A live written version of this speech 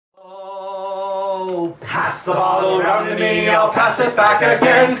pass the bottle round to me, I'll pass it back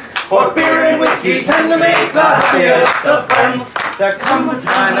again. For beer and whiskey tend to make the happiest of friends. There comes a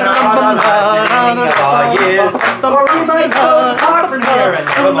time in our lives of our years, for we might close apart from here and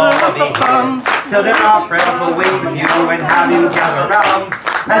never more be here. Till then our friends will wait with you and have you gather round,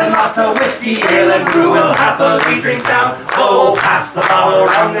 and lots of whiskey, ale and brew will happily drink down. Oh, pass the bottle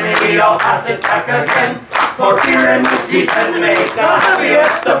round to me, I'll pass it back again. For beer and whiskey tend to make the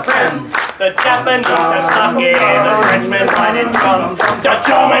happiest of friends. The Japanese have sake, the Frenchmen wine and rum. The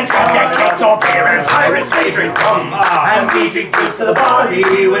Germans got their cakes or beer, and Irish they drink rum. And we drink fruits to the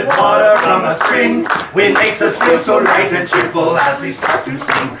body with water from a spring, which makes us feel so light and cheerful as we start to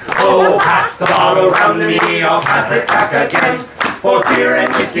sing. Oh, pass the bottle round to me, I'll pass it back again. For beer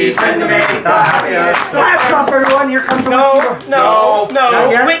and whiskey tend to make the happiest. Last off, everyone, here comes the whiskey. No.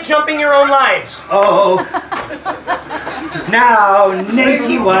 Quit jumping your own lines. Oh. Now,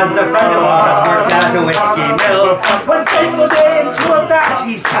 Nancy was a friend of ours, worked at a whiskey mill. One fateful day into a vat,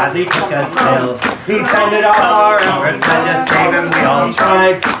 he sadly took a spill. He spended all our efforts, and to save him we all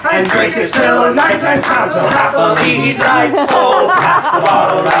tried, and drank his fill 9 times round till happily he died. Oh, pass the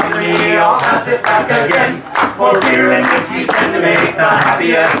bottle round to me, I'll pass it back again. For beer and whiskey tend to make the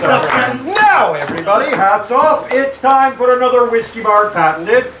happiest of friends. Now, everybody, hats off. It's time for another Whiskey Bard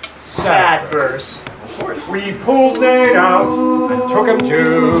patented Sad verse. We pulled Nate out and took him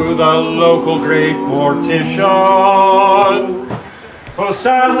to the local great mortician, who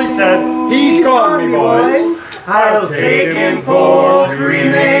sadly said, "He's gone, me boys. I'll take him for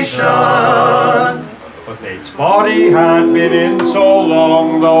cremation." But Nate's body had been in so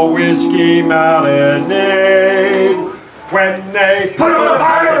long, the whiskey marinade. When they put him on the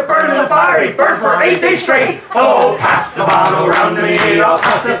fire, burn in the fire, he burned for 8 days straight. Oh, pass the bottle round to me, I'll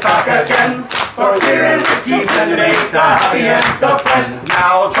pass it back again. For beer and whiskey tend to make the happiest of friends.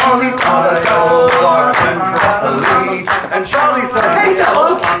 Now Charlie saw the devil, our friend crossed the lead, and Charlie said, "Hey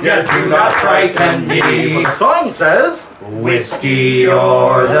devil, you do not frighten me." the song says, "Whiskey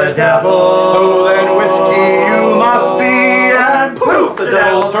or the devil." so then whiskey you must be, and Poof, the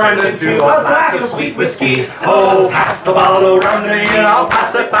devil turned into a glass of sweet whiskey. Oh, pass the bottle round to me and I'll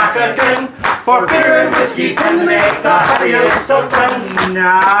pass it back again. For beer and whiskey tend to make the happiest of friends.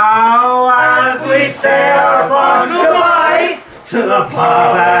 Now, as we say our fond goodbye to the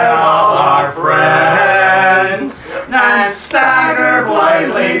pub and all our friends, and stagger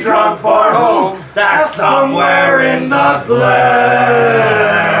blindly drunk for home, that's somewhere in the glen.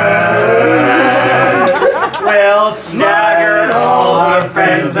 We'll stagger all our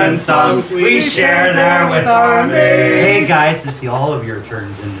friends and songs we share there with our mates. Hey guys, it's all of your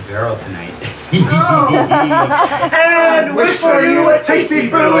turns in the barrel tonight. And wish for you a tasty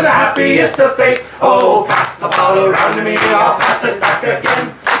brew and the happiest of fate. Oh, pass the bottle round to me, I'll pass it back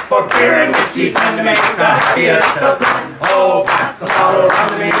again. For beer and whiskey tend to make the happiest of friends. Oh, pass the bottle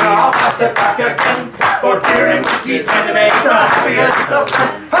round to me, I'll pass it back again. For beer and whiskey tend to make the happiest of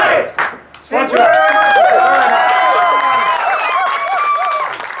friends. Hey! Stand